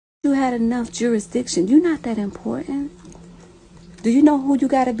You had enough jurisdiction. You're not that important. Do you know who you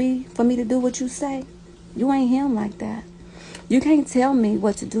gotta be for me to do what you say? You ain't him like that. You can't tell me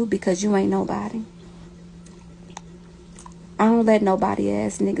what to do because you ain't nobody. I don't let nobody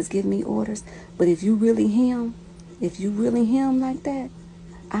ass niggas give me orders. But if you really him like that,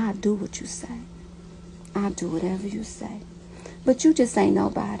 I'll do what you say. I'll do whatever you say. But you just ain't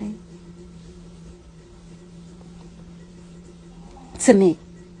nobody. To me.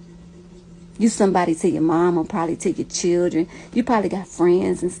 You somebody to your mom or probably to your children. You probably got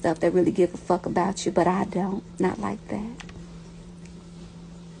friends and stuff that really give a fuck about you, but I don't. Not like that.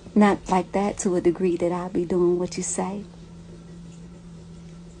 Not like that to a degree that I'll be doing what you say.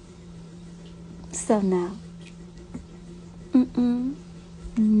 So no.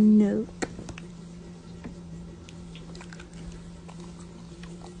 Nope.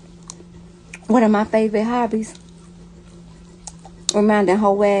 One of my favorite hobbies. Reminding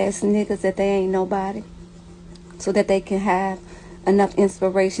whole ass niggas that they ain't nobody. So that they can have enough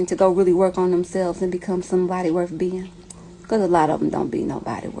inspiration to go really work on themselves and become somebody worth being. Because a lot of them don't be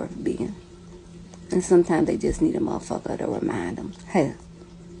nobody worth being. And sometimes they just need a motherfucker to remind them, hey,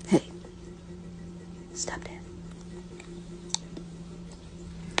 stop that.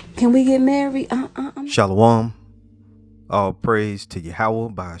 Can we get married? Shalom. All praise to Yahweh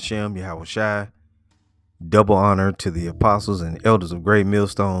by Hashem, Yahweh Shai. Double honor to the apostles and elders of Great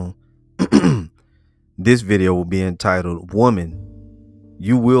Millstone. This video will be entitled, Woman,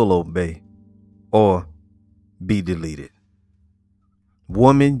 You Will Obey or Be Deleted.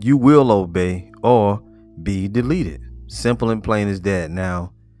 Woman, you will obey or be deleted. Simple and plain as that.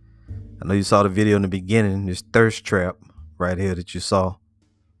 Now, I know you saw the video in the beginning, this thirst trap right here that you saw,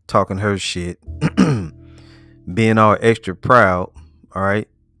 talking her shit, being all extra proud, all right,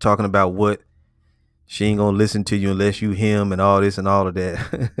 talking about what she ain't gonna listen to you unless you him and all this and all of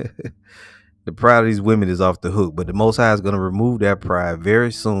that. The pride of these women is off the hook, but the Most High is gonna remove that pride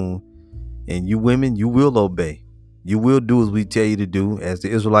very soon, and you women, you will obey. You will do as we tell you to do, as the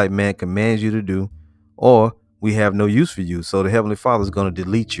Israelite man commands you to do, or we have no use for you. So the Heavenly Father is gonna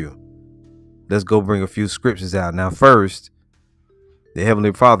delete you. Let's go bring a few scriptures out. Now, first, the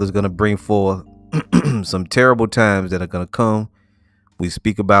Heavenly Father is gonna bring forth some terrible times that are gonna come. We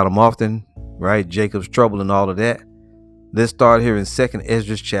speak about them often, right? Jacob's trouble and all of that. Let's start here in 2nd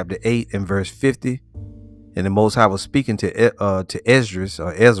Esdras chapter 8 and verse 50. And the Most High was speaking to Esdras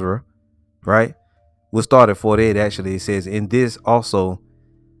or Ezra, right? We'll start at 48 actually. It says, in this also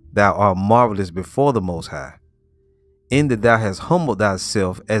thou art marvelous before the Most High, in that thou hast humbled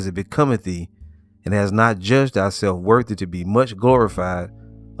thyself as it becometh thee, and hast not judged thyself worthy to be much glorified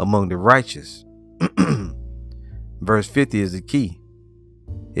among the righteous. Verse 50 is the key.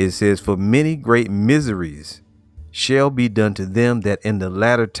 It says, for many great miseries shall be done to them that in the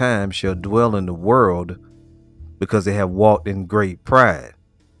latter time shall dwell in the world, because they have walked in great pride.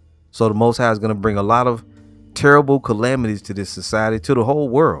 So the Most High is going to bring a lot of terrible calamities to this society, to the whole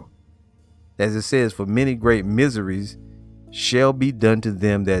world. As it says, for many great miseries shall be done to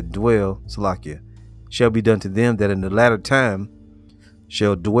them that dwell, Salakia, shall be done to them that in the latter time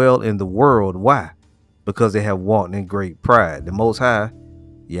shall dwell in the world. Why? Because they have walked in great pride. The Most High,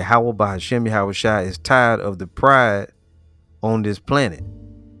 Yahweh by Hashem, Yahweh Shai, is tired of the pride on this planet,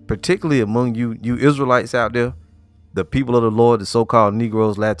 particularly among you Israelites out there, the people of the Lord, the so-called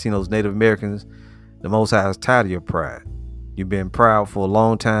Negroes, Latinos, Native Americans. The Most High is tired of your pride. You've been proud for a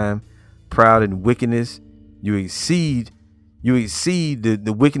long time, proud in wickedness. You exceed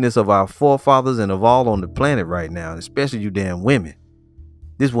the wickedness of our forefathers and of all on the planet right now, especially you damn women.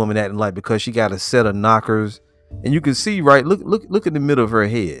 This woman acting like because she got a set of knockers, and you can see, right, look in the middle of her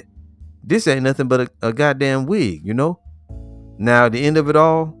head. This ain't nothing but a goddamn wig, you know? Now, at the end of it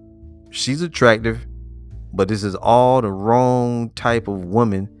all, she's attractive, but this is all the wrong type of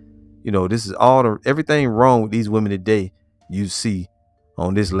woman. You know, this is everything wrong with these women today you see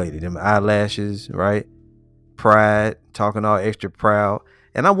on this lady. Them eyelashes, right? Pride, talking all extra proud.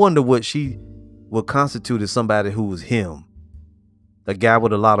 And I wonder what she would constitute as somebody who was him. A guy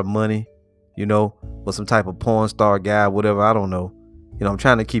with a lot of money, you know, or some type of porn star guy, whatever, I don't know. You know, I'm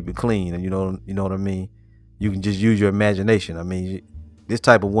trying to keep it clean, and you know what I mean? You can just use your imagination. I mean, this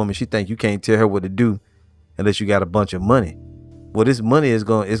type of woman, she think you can't tell her what to do unless you got a bunch of money. Well, this money is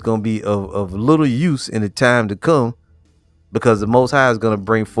going to be of little use in the time to come, because the Most High is going to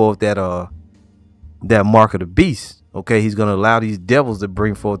bring forth that mark of the beast. Okay, he's going to allow these devils to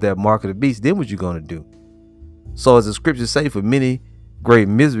bring forth that mark of the beast. Then what you going to do? So as the scriptures say, for many great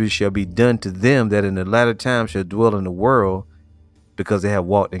miseries shall be done to them that in the latter time shall dwell in the world, because they have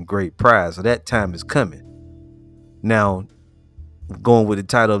walked in great pride. So that time is coming. Now, going with the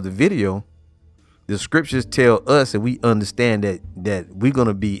title of the video, the scriptures tell us, and we understand that we're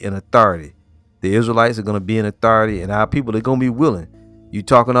gonna be in authority. The Israelites are gonna be in authority, and our people are gonna be willing. You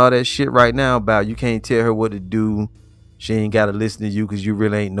talking all that shit right now about you can't tell her what to do. She ain't gotta listen to you because you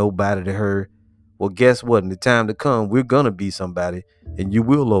really ain't nobody to her. Well, guess what? In the time to come, we're gonna be somebody, and you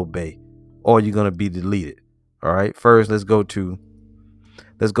will obey, or you're gonna be deleted. All right. First, let's go to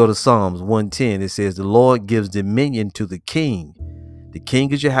Psalms 110. It says, "The Lord gives dominion to the king. The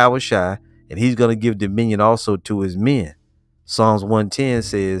king is Yahweh Shai, and he's going to give dominion also to his men." Psalms 110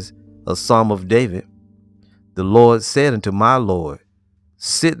 says, a psalm of David, "The Lord said unto my Lord,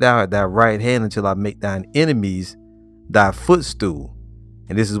 sit thou at thy right hand until I make thine enemies thy footstool."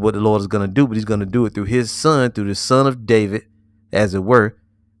 And this is what the Lord is going to do, but he's going to do it through his son, through the son of David, as it were,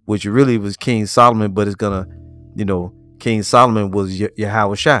 which really was King Solomon, but it's going to, King Solomon was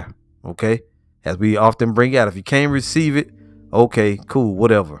Yahweh Shai. Okay. As we often bring out, if you can't receive it, okay, cool,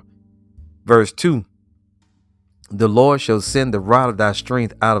 whatever. Verse 2, "The Lord shall send the rod of thy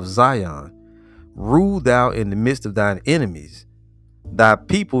strength out of Zion. Rule thou in the midst of thine enemies. Thy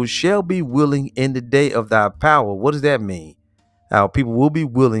people shall be willing in the day of thy power." What does that mean? Our people will be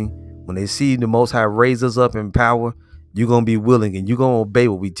willing when they see the Most High raise us up in power. You're going to be willing and you're going to obey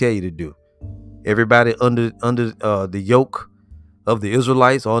what we tell you to do. Everybody under the yoke of the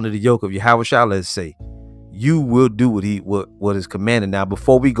Israelites, or under the yoke of Yahweh Shai, let's say, you will do what is commanded. Now,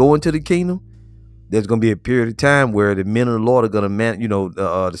 before we go into the kingdom, there's going to be a period of time where the men of the Lord are going to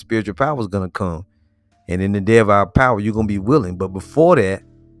the spiritual power is going to come. And in the day of our power, you're going to be willing. But before that,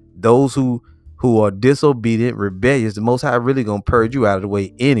 those who are disobedient, rebellious, the Most High really going to purge you out of the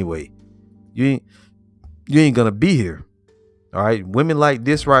way anyway. You ain't going to be here. All right. Women like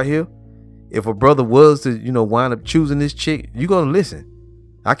this right here, if a brother was to, wind up choosing this chick, you're going to listen.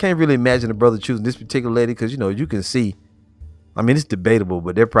 I can't really imagine a brother choosing this particular lady because, you can see, I mean, it's debatable,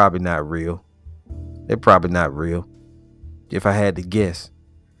 but they're probably not real. They're probably not real, if I had to guess.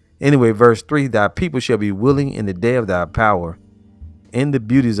 Anyway, verse 3, "Thy people shall be willing in the day of thy power. In the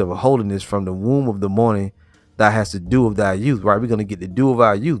beauties of holiness from the womb of the morning, thou hast the dew of thy youth." Right? We're going to get the dew of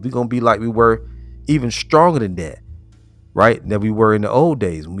our youth. We're going to be like we were, even stronger than that, right? That we were in the old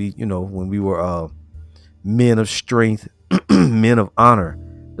days when we were men of strength, men of honor.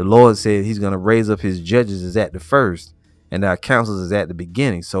 The Lord said he's going to raise up his judges as at the first, and our counselors is at the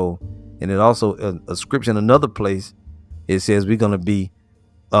beginning. So, and it also a scripture in another place, it says we're going to be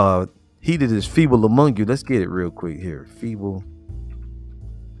he that is feeble among you. Let's get it real quick here. Feeble.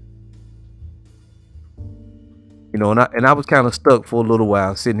 And I was kind of stuck for a little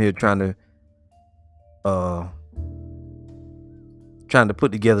while, sitting here trying to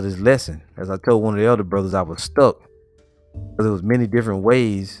put together this lesson. As I told one of the elder brothers, I was stuck because there was many different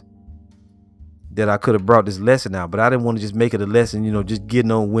ways that I could have brought this lesson out, but I didn't want to just make it a lesson, just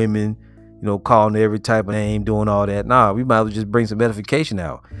getting on women, calling every type of name, doing all that. Nah, we might as well just bring some edification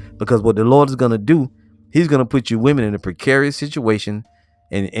out, because what the Lord is going to do, he's going to put you women in a precarious situation,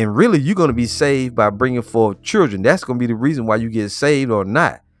 and really you're going to be saved by bringing forth children. That's going to be the reason why you get saved or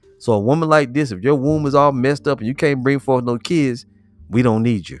not. So a woman like this, if your womb is all messed up and you can't bring forth no kids, we don't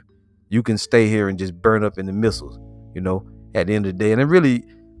need you. You can stay here and just burn up in the missiles, at the end of the day. And then really,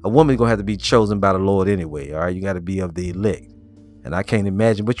 a woman's going to have to be chosen by the Lord anyway. All right. You got to be of the elect. And I can't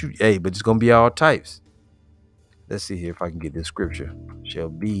imagine, but it's going to be all types. Let's see here if I can get this scripture. Shall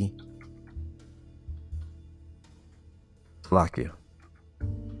be Slakia.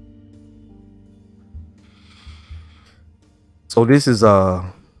 So this is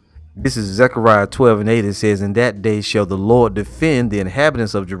Zechariah 12:8. It says, "In that day shall the Lord defend the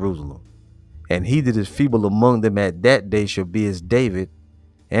inhabitants of Jerusalem, and he that is feeble among them at that day shall be as David,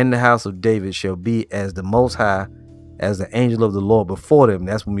 and the house of David shall be as the Most High, as the angel of the Lord before them."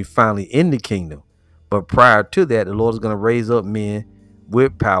 That's when we finally in the kingdom. But prior to that, the Lord is going to raise up men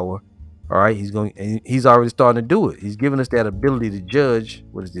with power. All right. He's already starting to do it. He's giving us that ability to judge.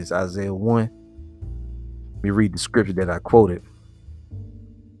 What is this? Isaiah 1. Let me read the scripture that I quoted.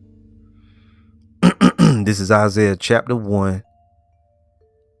 This is Isaiah chapter 1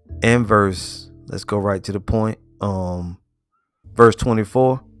 and let's go right to the point. Verse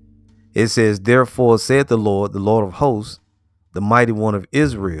 24. It says, "Therefore saith the Lord of hosts, the mighty one of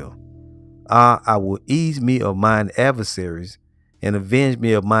Israel, I will ease me of mine adversaries and avenge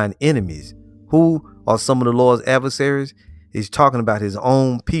me of mine enemies." Who are some of the Lord's adversaries? He's talking about his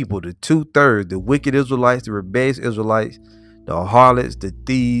own people, the 2/3, the wicked Israelites, the rebellious Israelites, the harlots, the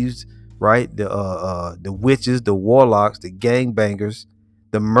thieves, right? The witches, the warlocks, the gangbangers,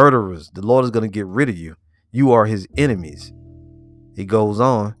 the murderers. The Lord is going to get rid of you. You are his enemies. He goes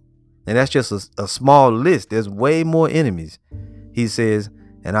on. And that's just a small list. There's way more enemies. He says,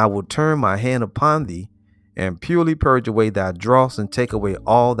 and I will turn my hand upon thee, and purely purge away thy dross, and take away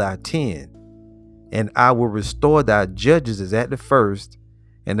all thy tin. And I will restore thy judges as at the first,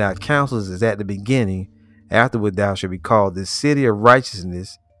 and thy counselors as at the beginning. Afterward thou shalt be called the city of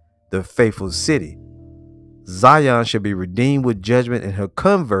righteousness, the faithful city. Zion shall be redeemed with judgment, and her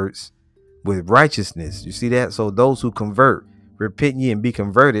converts with righteousness. You see that? So those who convert, repent ye and be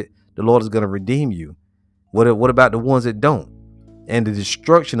converted, the Lord is going to redeem you. What about the ones that don't? And the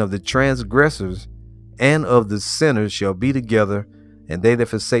destruction of the transgressors and of the sinners shall be together, and they that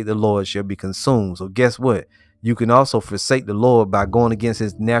forsake the Lord shall be consumed. So guess what? You can also forsake the Lord by going against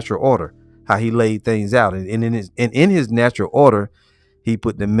his natural order, how he laid things out. And in his natural order, he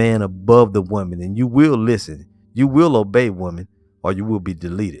put the man above the woman. And you will listen. You will obey, woman, or you will be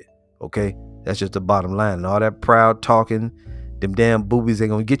deleted. Okay? That's just the bottom line. And all that proud talking, them damn boobies ain't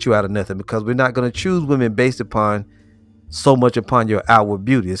going to get you out of nothing, because we're not going to choose women based upon so much upon your outward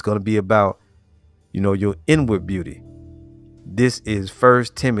beauty. It's going to be about, your inward beauty. This is 1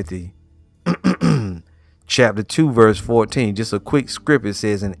 Timothy chapter 2, verse 14. Just a quick script. It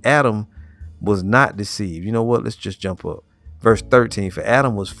says, and Adam was not deceived. You know what? Let's just jump up. Verse 13, for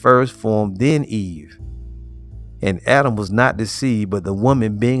Adam was first formed, then Eve. And Adam was not deceived, but the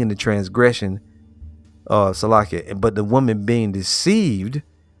woman being in the transgression, Salakia, but the woman being deceived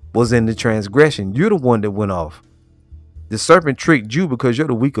was in the transgression. You're the one that went off. The serpent tricked you because you're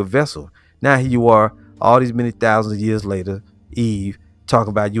the weaker vessel. Now here you are, all these many thousands of years later, Eve,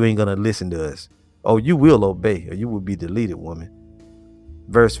 talking about you ain't going to listen to us. Oh, you will obey, or you will be deleted, woman.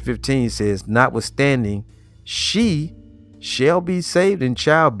 Verse 15 says, notwithstanding, she shall be saved in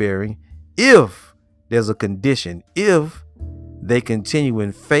childbearing if there's a condition, if they continue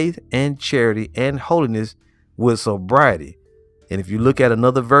in faith and charity and holiness with sobriety. And if you look at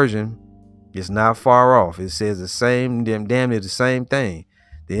another version, it's not far off. It says the same, damn near the same thing.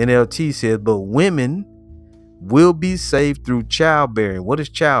 The NLT says, but women will be saved through childbearing. What is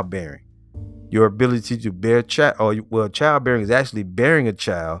childbearing? Your ability to bear child, childbearing is actually bearing a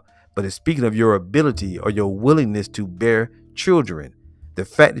child, but it's speaking of your ability or your willingness to bear children. The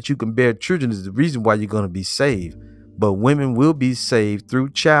fact that you can bear children is the reason why you're going to be saved. But women will be saved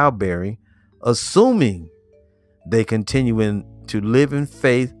through childbearing, assuming they continue to live in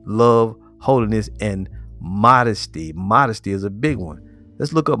faith, love, holiness, and modesty. Modesty is a big one.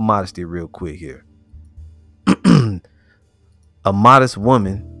 Let's look up modesty real quick here. A modest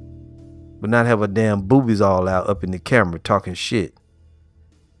woman would not have her damn boobies all out up in the camera talking shit.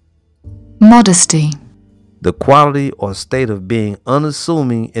 Modesty. The quality or state of being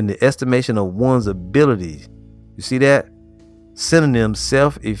unassuming in the estimation of one's abilities. You see that? Synonym: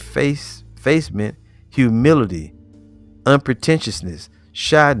 self-effacement, humility, unpretentiousness,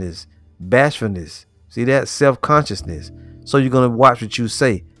 shyness, bashfulness. See that? Self-consciousness. So you're going to watch what you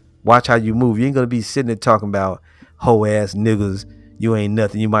say. Watch how you move. You ain't going to be sitting there talking about hoe ass niggas. You ain't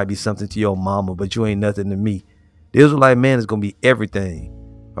nothing. You might be something to your mama, but you ain't nothing to me. The Israelite man is going to be everything.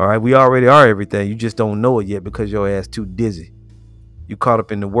 All right. We already are everything. You just don't know it yet because your ass too dizzy. You caught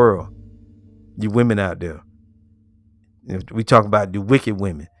up in the world. You women out there. We talk about the wicked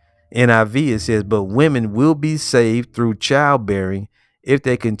women. NIV, it says, but women will be saved through childbearing if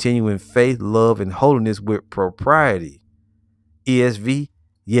they continue in faith, love, and holiness with propriety. ESV,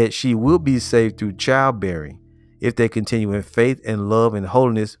 yet she will be saved through childbearing if they continue in faith and love and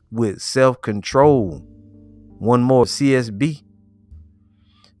holiness with self-control. One more, CSB.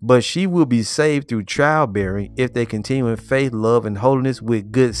 But she will be saved through childbearing if they continue in faith, love, and holiness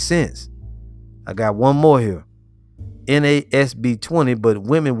with good sense. I got one more here. NASB 20, but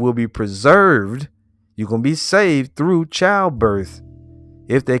women will be preserved. You're going to be saved through childbirth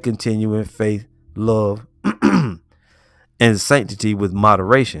if they continue in faith, love, and sanctity with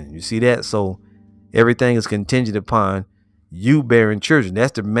moderation. You see that? So everything is contingent upon you bearing children.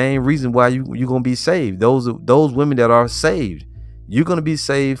 That's the main reason why you're going to be saved. Those women that are saved, you're going to be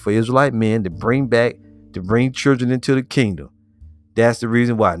saved for Israelite men to bring children into the kingdom. That's the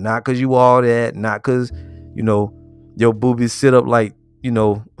reason why. Not because you all that, not because, your boobies sit up like,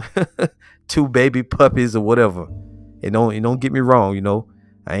 two baby puppies or whatever. And don't get me wrong,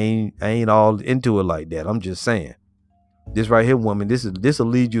 I ain't all into it like that. I'm just saying. This right here, woman, this will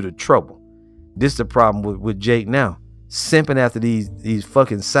lead you to trouble. This is the problem with Jake now. Simping after these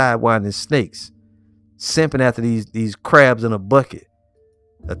fucking sidewinding snakes. Simping after these crabs in a bucket.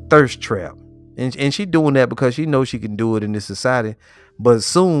 A thirst trap. And she doing that because she knows she can do it in this society. But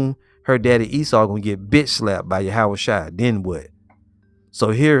soon her daddy Esau gonna get bitch slapped by Yahweh Shai. Then what?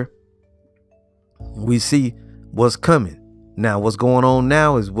 So here we see what's coming. Now what's going on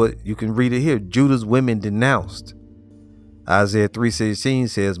now is what you can read it here. Judah's women denounced. Isaiah 3:16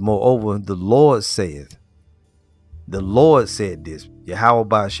 says, moreover, the Lord said this, Yahweh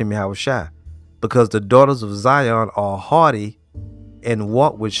by Hashem Yahweh Shai, because the daughters of Zion are haughty and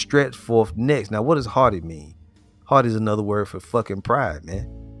walk with stretched forth necks. Now, what does haughty mean? Haughty is another word for fucking pride, man.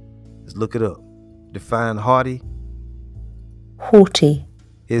 Let's look it up. Define haughty. Haughty.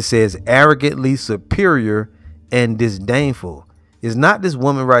 It says arrogantly superior and disdainful. It's not this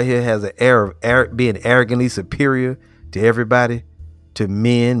woman right here has an air of being arrogantly superior to everybody, to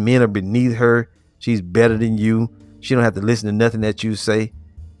men. Men are beneath her. She's better than you. She don't have to listen to nothing that you say,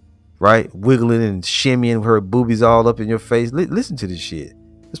 right? Wiggling and shimmying with her boobies all up in your face. Listen to this shit.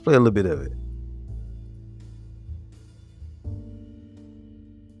 Let's play a little bit of it.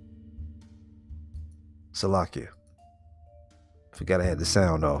 Salakia. Forgot I had the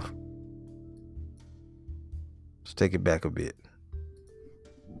sound off. Let's take it back a bit.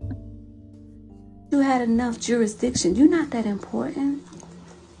 You had enough jurisdiction. You're not that important.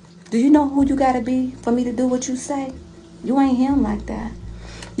 Do you know who you gotta be for me to do what you say? You ain't him like that.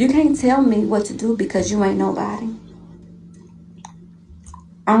 You can't tell me what to do because you ain't nobody.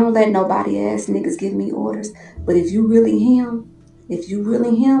 I don't let nobody ass niggas give me orders. But if you really him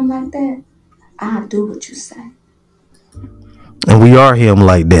like that, I'll do what you say. And we are him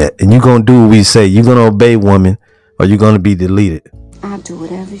like that. And you're gonna do what we say. You're gonna obey, woman, or you're gonna be deleted. I'll do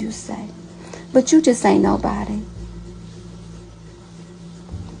whatever you say. But you just ain't nobody.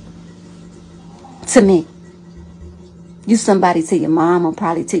 To me. You somebody to your mom or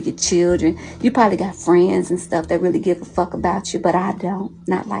probably to your children. You probably got friends and stuff that really give a fuck about you, but I don't.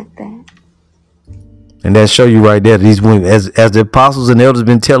 Not like that. And that show you right there, these women, as the apostles and elders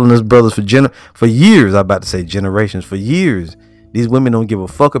been telling us, brothers, for years, I'm about to say generations, for years, these women don't give a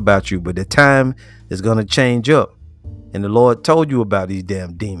fuck about you, but the time is going to change up. And the Lord told you about these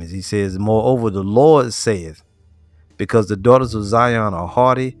damn demons. He says, moreover, the Lord saith, because the daughters of Zion are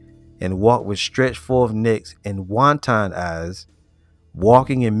haughty and walk with stretched forth necks and wanton eyes,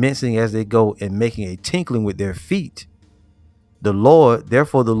 walking and mincing as they go and making a tinkling with their feet.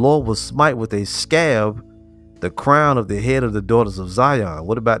 Therefore the Lord will smite with a scab the crown of the head of the daughters of Zion.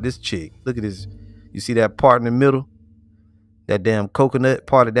 What about this chick? Look at this. You see that part in the middle? That damn coconut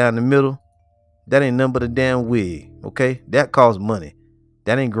parted down the middle? That ain't nothing but a damn wig, okay? That costs money.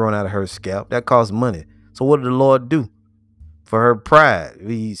 That ain't growing out of her scalp. That costs money. So what did the Lord do? For her pride,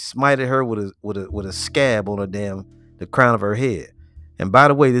 he smited her with a scab on the crown of her head. And by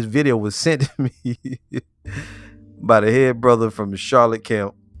the way, this video was sent to me by the head brother from the Charlotte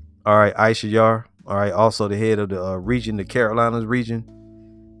camp. All right, Aisha Yar. All right, also the head of the region, the Carolinas region.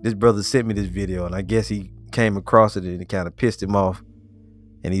 This brother sent me this video, and I guess he came across it and it kind of pissed him off.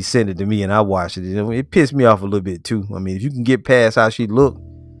 And he sent it to me, and I watched it. It pissed me off a little bit too. I mean, if you can get past how she looked,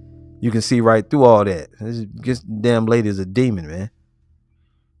 you can see right through all that. This damn lady is a demon, man.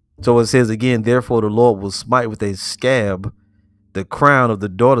 So it says again, therefore the Lord will smite with a scab the crown of the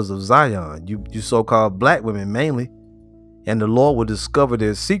daughters of Zion, you so-called black women mainly, and the Lord will discover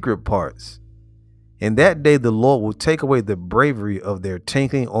their secret parts. In that day, the Lord will take away the bravery of their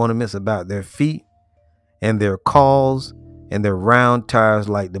tinkling ornaments about their feet and their cauls and their round tires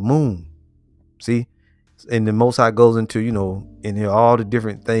like the moon. See? And the Most High goes into, in here all the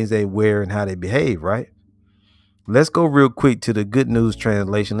different things they wear and how they behave, right? Let's go real quick to the Good News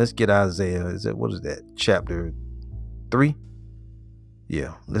translation. Let's get Isaiah. What is that? Chapter 3?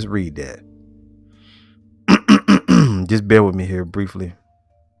 Yeah, let's read that. Just bear with me here briefly.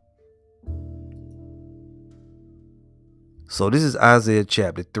 So this is Isaiah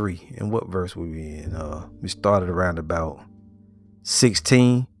chapter 3. And what verse were we in? We started around about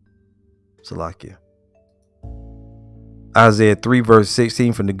 16. Salakia. Isaiah 3 verse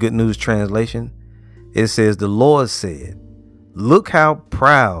 16 from the Good News translation. It says, the Lord said, look how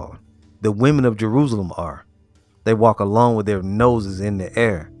proud the women of Jerusalem are. They walk along with their noses in the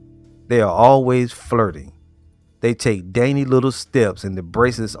air. They are always flirting. They take dainty little steps and the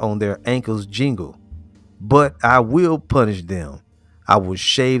bracelets on their ankles jingle. But I will punish them. I will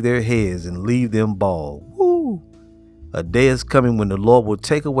shave their heads and leave them bald. Woo! A day is coming when the Lord will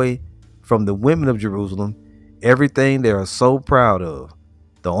take away from the women of Jerusalem everything they are so proud of.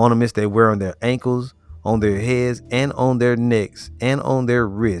 The ornaments they wear on their ankles, on their heads, and on their necks, and on their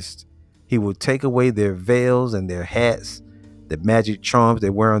wrists. He will take away their veils and their hats, the magic charms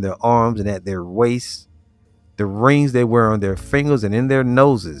they wear on their arms and at their waists, the rings they wear on their fingers and in their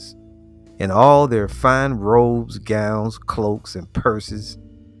noses, and all their fine robes, gowns, cloaks, and purses,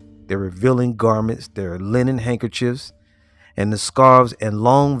 their revealing garments, their linen handkerchiefs, and the scarves and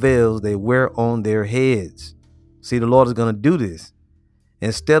long veils they wear on their heads. See, the Lord is going to do this.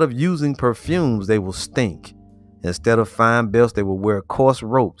 Instead of using perfumes, they will stink. Instead of fine belts, they will wear coarse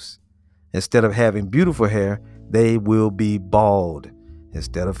ropes. Instead of having beautiful hair, they will be bald.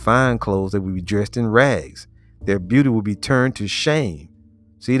 Instead of fine clothes, they will be dressed in rags. Their beauty will be turned to shame.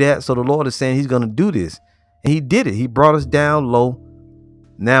 See that? So the Lord is saying he's going to do this. And he did it. He brought us down low.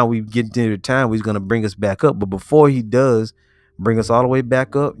 Now we get to the time where he's going to bring us back up. But before he does bring us all the way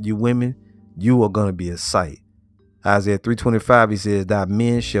back up, you women, you are going to be a sight. Isaiah 3:25, he says, thy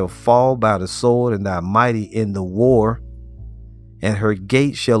men shall fall by the sword, and thy mighty in the war. And her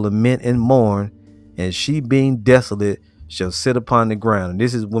gates shall lament and mourn, and she being desolate shall sit upon the ground. And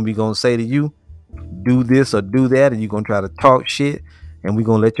this is when we're going to say to you, do this or do that, and you're going to try to talk shit, and we're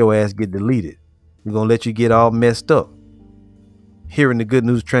going to let your ass get deleted. We're going to let you get all messed up. Here in the Good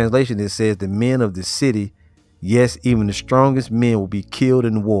News Translation, it says, the men of the city, yes, even the strongest men, will be killed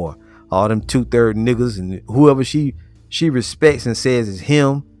in war. All them 2/3 niggas and whoever she respects and says is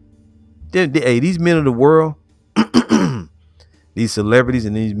him. Hey, these men of the world, these celebrities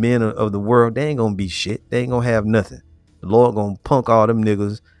and these men of the world, they ain't gonna be shit. They ain't gonna have nothing. The Lord gonna punk all them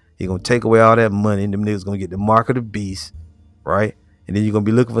niggas. He gonna take away all that money, and them niggas gonna get the mark of the beast, right? And then you're gonna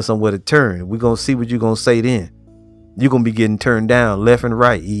be looking for somewhere to turn. We're gonna see what you're gonna say then. You're gonna be getting turned down left and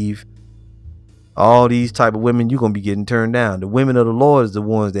right, Eve. All these type of women, you're gonna be getting turned down. The women of the Lord is the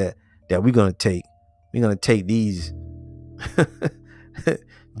ones that we're gonna take. We're gonna take these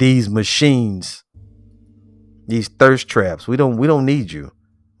these machines, these thirst traps. We don't need you.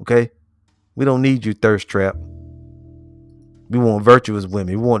 Okay? We don't need you, thirst trap. We want virtuous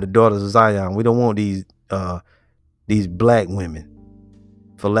women. We want the daughters of Zion. We don't want these black women,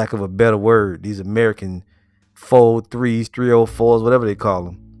 for lack of a better word, these American 403s, 304s, whatever they call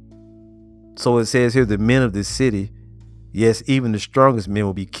them. So it says here, the men of the city, yes, even the strongest men,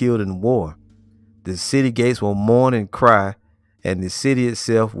 will be killed in war. The city gates will mourn and cry, and the city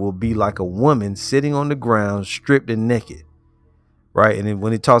itself will be like a woman sitting on the ground, stripped and naked. Right? And then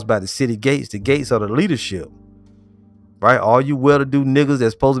when it talks about the gates are the leadership. Right? All you well-to-do niggas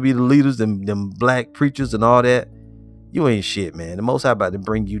that's supposed to be the leaders, them black preachers and all that, you ain't shit, man. The Most High about to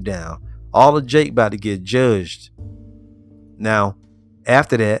bring you down. All of Jake about to get judged. Now,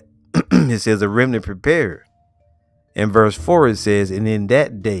 after that, it says a remnant prepared. In verse 4, it says, and in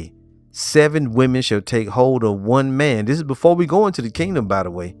that day, 7 women shall take hold of one man. This is before we go into the kingdom, by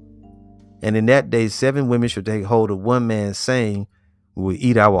the way. And in that day, 7 women shall take hold of one man, saying, we will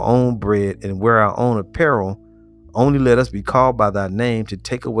eat our own bread and wear our own apparel. Only let us be called by thy name to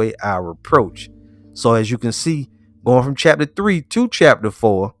take away our reproach. So as you can see, going from chapter 3 to chapter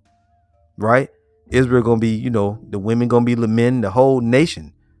 4, right? Israel gonna be, the women gonna be lamenting, the whole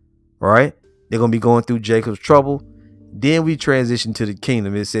nation, right? They're gonna be going through Jacob's trouble. Then we transition to the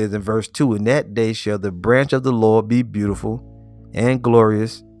kingdom. It says in verse 2, in that day shall the branch of the Lord be beautiful and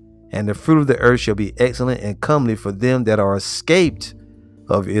glorious, and the fruit of the earth shall be excellent and comely for them that are escaped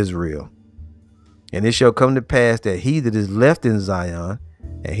of Israel. And it shall come to pass that he that is left in Zion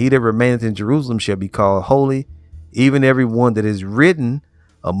and he that remaineth in Jerusalem shall be called holy, even every one that is written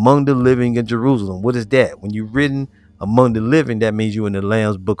among the living in Jerusalem. What is that? When you're written among the living, that means you're in the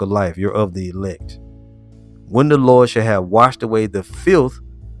Lamb's book of life. You're of the elect. When the Lord shall have washed away the filth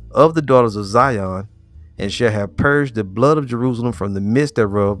of the daughters of Zion, and shall have purged the blood of Jerusalem from the midst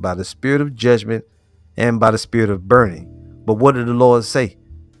thereof by the spirit of judgment and by the spirit of burning. But what did the Lord say?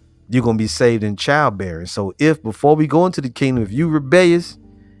 You're going to be saved in childbearing. So if before we go into the kingdom, if you rebellious,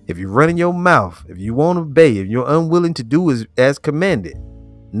 if you're running your mouth, if you won't obey, if you're unwilling to do as commanded,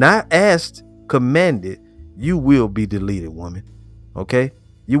 not asked, commanded, you will be deleted, woman. Okay?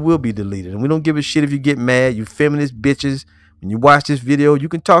 You will be deleted. And we don't give a shit if you get mad, you feminist bitches. When you watch this video, you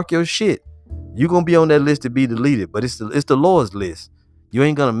can talk your shit. You're going to be on that list to be deleted, but it's the Lord's list. You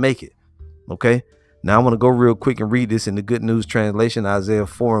ain't going to make it. Okay? Now I want to go real quick and read this in the Good News Translation, Isaiah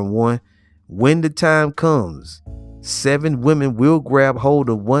 4:1. When the time comes, 7 women will grab hold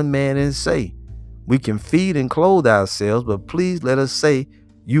of one man and say, we can feed and clothe ourselves, but please let us say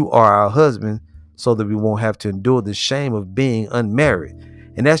you are our husband, so that we won't have to endure the shame of being unmarried.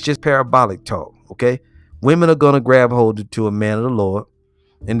 And that's just parabolic talk. Okay? Women are going to grab hold to a man of the Lord,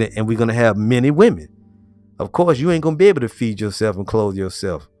 and we're going to have many women. Of course, you ain't going to be able to feed yourself and clothe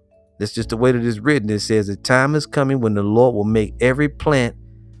yourself. That's just the way that it's written. It says the time is coming when the Lord will make every plant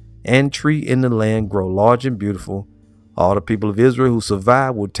and tree in the land grow large and beautiful. All the people of Israel who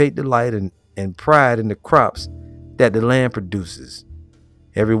survive will take delight and pride in the crops that the land produces.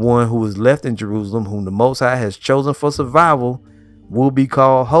 Everyone who is left in Jerusalem, whom the Most High has chosen for survival, will be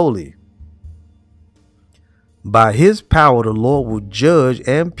called holy. By his power, the Lord will judge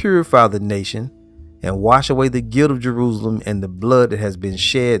and purify the nation and wash away the guilt of Jerusalem and the blood that has been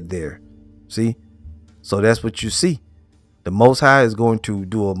shed there. See, So that's what you see. The Most High is going to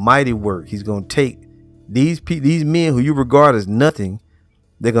do a mighty work. He's going to take these men who you regard as nothing.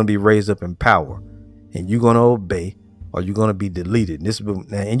 They're going to be raised up in power, and you're going to obey, or you're going to be deleted.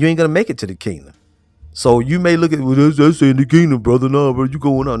 And you ain't going to make it to the kingdom. So you may look at, well, that's in the kingdom, brother. No, bro, you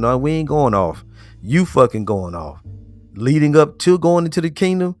going off. No, we ain't going off. You fucking going off. Leading up to going into the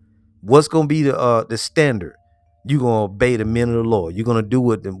kingdom, what's going to be the standard? You're going to obey the men of the Lord. You're going to do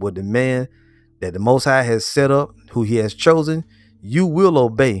what the man that the Most High has set up, who he has chosen. You will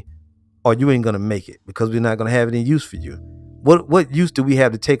obey, or you ain't going to make it, because we're not going to have any use for you. What use do we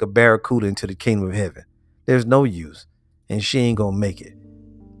have to take a barracuda into the kingdom of heaven? There's no use, and she ain't going to make it.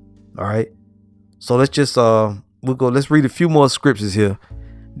 All right. So let's just let's read a few more scriptures here.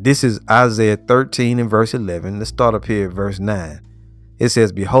 This is Isaiah 13 and verse 11. Let's start up here at verse 9. It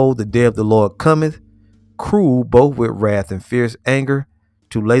says, behold, the day of the Lord cometh, cruel both with wrath and fierce anger,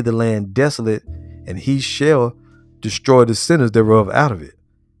 to lay the land desolate, and he shall destroy the sinners thereof out of it.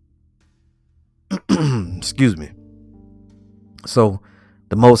 Excuse me. So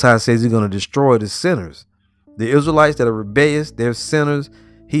the Most High says he's going to destroy the sinners. The Israelites that are rebellious, they're sinners.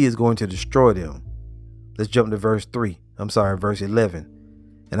 He is going to destroy them. Let's jump to verse 11.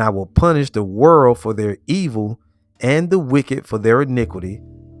 And I will punish the world for their evil and the wicked for their iniquity,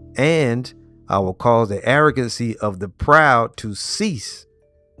 and I will cause the arrogancy of the proud to cease.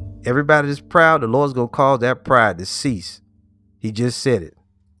 Everybody that's proud, the Lord's going to cause that pride to cease. He just said it.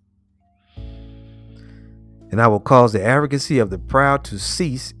 And I will cause the arrogancy of the proud to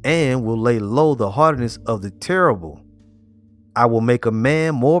cease, and will lay low the hardness of the terrible. I will make a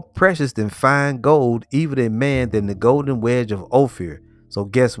man more precious than fine gold, even a man than the golden wedge of Ophir. So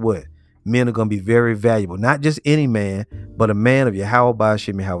guess what? Men are going to be very valuable. Not just any man, but a man of Yahweh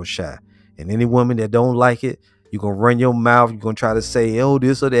Ba'ashem Yahweh Shai. And any woman that don't like it, you're going to run your mouth. You're going to try to say, oh,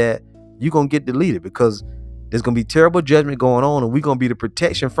 this or that. You're going to get deleted, because there's going to be terrible judgment going on, and we're going to be the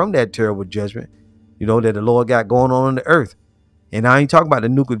protection from that terrible judgment, that the Lord got going on the earth. And I ain't talking about the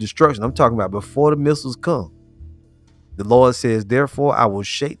nuclear destruction. I'm talking about before the missiles come. The Lord says, therefore, I will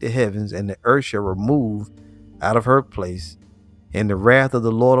shake the heavens, and the earth shall remove out of her place in the wrath of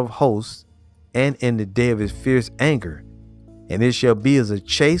the Lord of hosts, and in the day of his fierce anger. And it shall be as a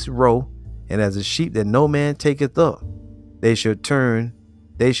chased roe, and as a sheep that no man taketh up. They shall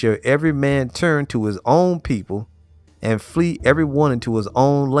every man turn to his own people, and flee every one into his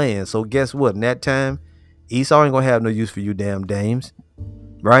own land. So guess what? In that time, Esau ain't gonna have no use for you damn dames,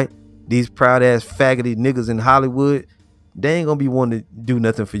 right? These proud ass faggoty niggas in Hollywood, they ain't gonna be wanting to do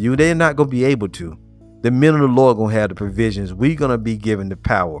nothing for you. They're not gonna be able to. The men of the Lord gonna have the provisions. We're gonna be given the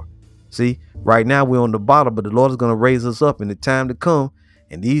power. See, right now we're on the bottom, but the Lord is gonna raise us up in the time to come.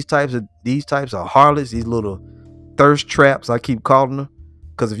 And these types of harlots, these little thirst traps, I keep calling them,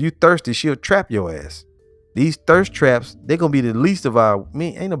 because if you thirsty, she'll trap your ass. These thirst traps, they're gonna be the least of our.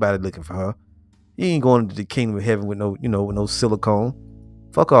 Ain't nobody looking for her. You ain't going into the kingdom of heaven with no, with no silicone.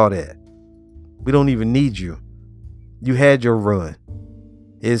 Fuck all that. We don't even need you. You had your run.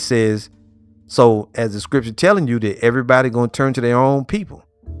 It says, so as the scripture telling you that everybody gonna turn to their own people.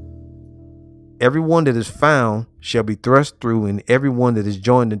 Everyone that is found shall be thrust through, and everyone that is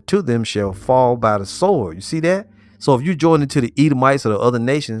joined into them shall fall by the sword. You see that? So if you join into the Edomites or the other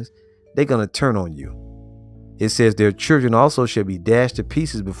nations, they're gonna turn on you. It says their children also shall be dashed to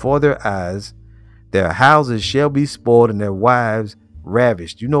pieces before their eyes. Their houses shall be spoiled, and their wives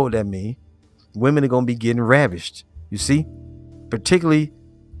ravished. You know what that means? Women are going to be getting ravished. You see? Particularly,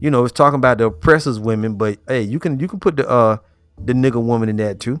 it's talking about the oppressors women, but hey, you can put the nigger woman in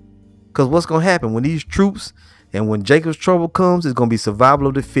that too. Because what's going to happen when these troops and when Jacob's trouble comes, it's going to be survival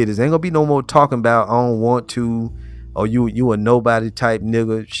of the fittest. Ain't going to be no more talking about I don't want to, or you a nobody type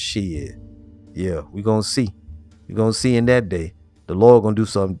nigga. Shit. Yeah, we're going to see. We're going to see in that day. The Lord going to do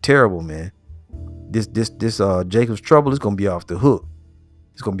something terrible, man. This Jacob's trouble is going to be off the hook.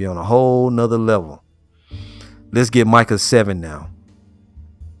 It's going to be on a whole nother level. Let's get Micah 7 now.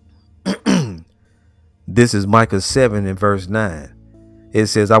 This is Micah 7 and verse 9. It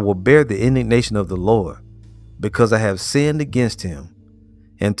says, I will bear the indignation of the Lord, because I have sinned against him,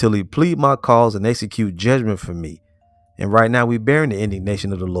 until he plead my cause and execute judgment for me. And right now we're bearing the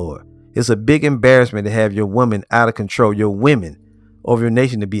indignation of the Lord. It's a big embarrassment to have your women out of control, your women of your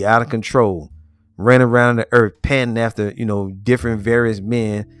nation to be out of control, running around the earth panting after, different various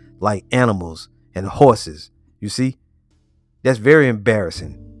men like animals and horses. You see, that's very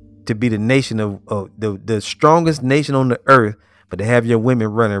embarrassing to be the nation of the strongest nation on the earth, but to have your women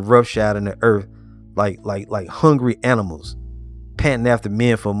running roughshod in the earth like hungry animals, panting after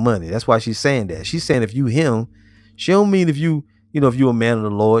men for money. That's why she's saying that. She's saying if you him, she don't mean if you if you're a man of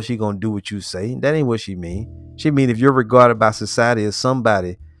the Lord, she gonna do what you say. That ain't what she mean. She mean if you're regarded by society as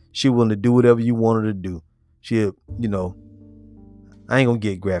somebody, she willing to do whatever you want her to do. She'll, I ain't gonna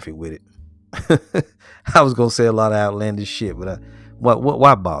get graphic with it. I was gonna say a lot of outlandish shit, but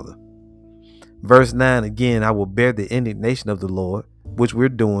why bother? Verse 9 again, I will bear the indignation of the Lord, which we're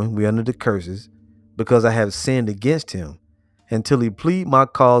doing. We're under the curses, because I have sinned against him, until he plead my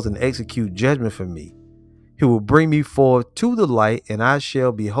cause and execute judgment for me. He will bring me forth to the light, and I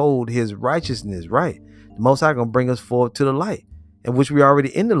shall behold his righteousness. Right. The Most High gonna bring us forth to the light, in which we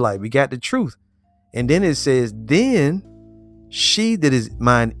already in the light. We got the truth. And then it says, then she that is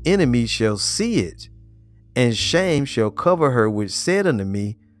mine enemy shall see it, and shame shall cover her, which said unto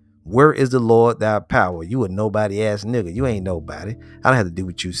me, where is the Lord thy power? You a nobody ass nigga. You ain't nobody. I don't have to do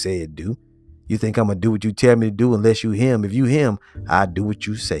what you said do. You think I'm gonna do what you tell me to do unless you him? If you him, I do what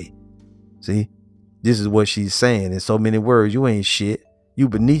you say. See? This is what she's saying in so many words. You ain't shit. You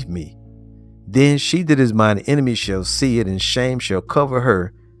beneath me. Then she that is mine enemy shall see it, and shame shall cover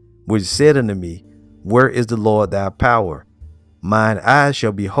her, which said unto me, where is the Lord thy power? Mine eyes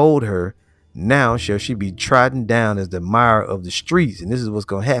shall behold her. Now shall she be trodden down as the mire of the streets. And this is what's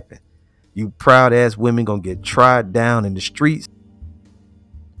going to happen. You proud ass women going to get trod down in the streets.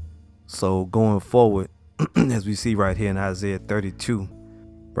 So going forward, as we see right here in Isaiah 32,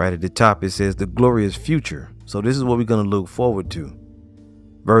 right at the top, it says the glorious future. So this is what we're going to look forward to.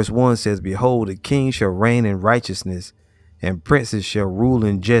 Verse 1 says, behold, the king shall reign in righteousness, and princes shall rule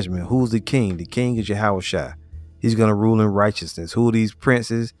in judgment. Who's the king? The king is Yahushua. He's going to rule in righteousness. Who are these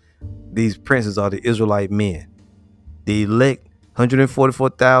princes? These princes are the Israelite men. The elect,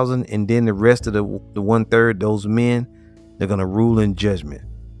 144,000, and then the rest of the 1/3, those men, they're going to rule in judgment.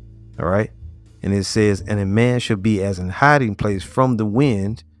 All right. And it says, and a man shall be as an hiding place from the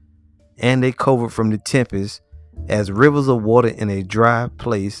wind, and a covert from the tempest, as rivers of water in a dry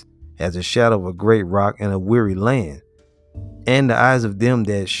place, as a shadow of a great rock in a weary land. And the eyes of them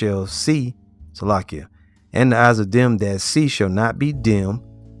that shall see, Salakia, and the eyes of them that see shall not be dim,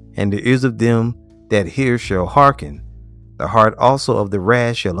 and the ears of them that hear shall hearken. The heart also of the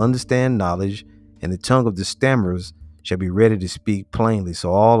rash shall understand knowledge, and the tongue of the stammerers shall be ready to speak plainly.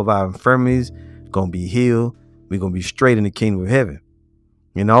 So all of our infirmities gonna be healed. We're gonna be straight in the kingdom of heaven.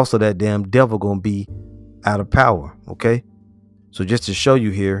 And also that damn devil gonna be out of power. Okay. So just to show you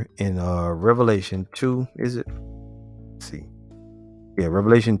here in Revelation 2, is it? Let's see. Yeah,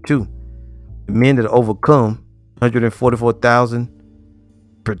 Revelation 2. The men that overcome, 144,000,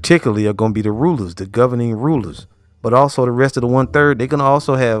 particularly are going to be the rulers, the governing rulers. But also the rest of the 1/3, they're going to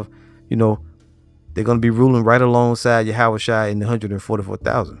also have, they're going to be ruling right alongside Yahushua in the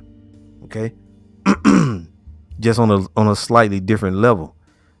 144,000. Okay. Just on a slightly different level.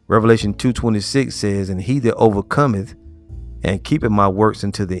 Revelation 2:26 says, and he that overcometh and keepeth my works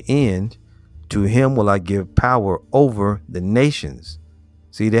unto the end, to him will I give power over the nations.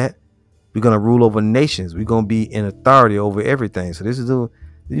 See that? We're going to rule over nations. We're going to be in authority over everything. So this is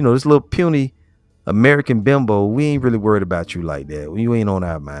this little puny American bimbo. We ain't really worried about you like that. You ain't on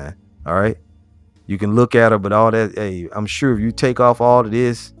our mind. All right. You can look at her, but all that, hey, I'm sure if you take off all of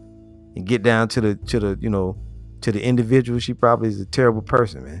this and get down to the individual, she probably is a terrible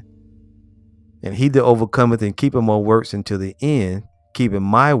person, man. And he that overcometh and keepeth my works until the end, keeping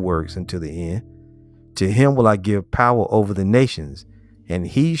my works until the end, to him will I give power over the nations, and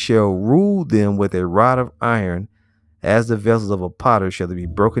he shall rule them with a rod of iron, as the vessels of a potter shall they be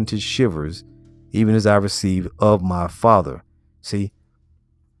broken to shivers, even as I receive of my Father. See?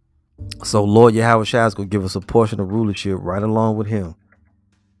 So Lord Yahushua is going to give us a portion of rulership right along with him.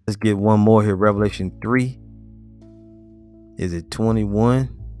 Let's get one more here. Revelation 3. Is it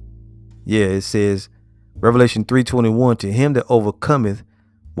 21? Yeah, it says, Revelation 3:21, to him that overcometh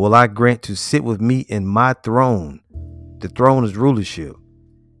will I grant to sit with me in my throne. The throne is rulership.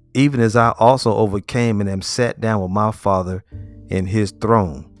 Even as I also overcame and am sat down with my Father in his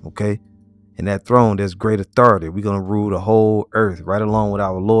throne. Okay. In that throne, there's great authority. We're going to rule the whole earth right along with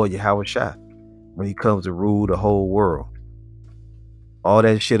our Lord Yahushua when he comes to rule the whole world. All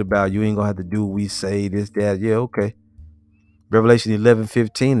that shit about you ain't going to have to do what we say, this, that. Yeah, okay. Revelation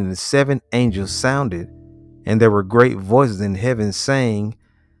 11:15, and the 7 angels sounded, and there were great voices in heaven saying,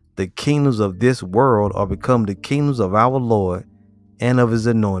 the kingdoms of this world are become the kingdoms of our Lord and of his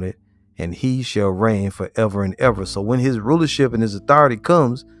anointed, and he shall reign forever and ever. So when his rulership and his authority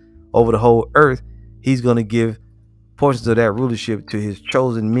comes over the whole earth, he's going to give portions of that rulership to his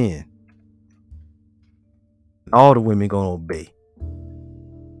chosen men. All the women going to obey.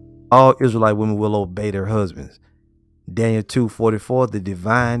 All Israelite women will obey their husbands. Daniel 2:44, the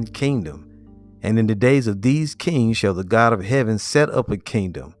divine kingdom And in the days of these kings shall the God of heaven set up a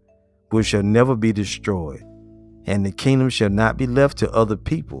kingdom which shall never be destroyed, and the kingdom shall not be left to other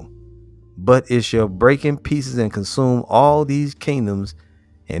people, but it shall break in pieces and consume all these kingdoms,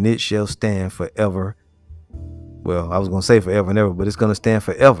 and it shall stand forever. Well, I was going to say forever and ever, but it's going to stand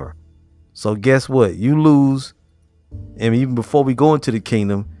forever. So guess what? You lose. And even before we go into the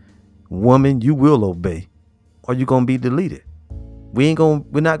kingdom, woman, you will obey, or you're going to be deleted. We're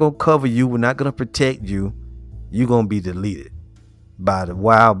not going to cover you. We're not going to protect you. You're going to be deleted by the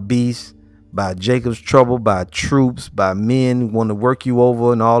wild beasts, by Jacob's trouble, by troops, by men who want to work you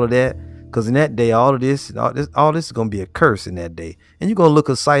over and all of that. Because in that day, all this is going to be a curse in that day. And you're going to look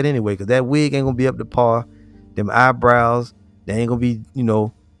a sight anyway, because that wig ain't going to be up to par. Them eyebrows, they ain't going to be,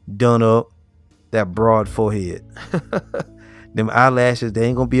 done up. That broad forehead. Them eyelashes, they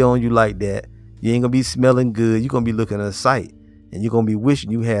ain't going to be on you like that. You ain't going to be smelling good. You're going to be looking at a sight. And you're going to be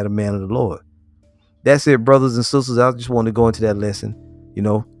wishing you had a man of the Lord. That's it, brothers and sisters. I just want to go into that lesson.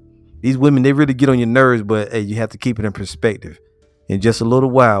 These women, they really get on your nerves, but hey, you have to keep it in perspective. In just a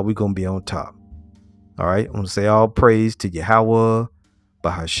little while, we're going to be on top. All right. I want to say all praise to Yahweh,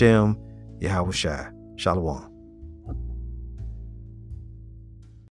 Bahashem, Yahweh Shai. Shalom.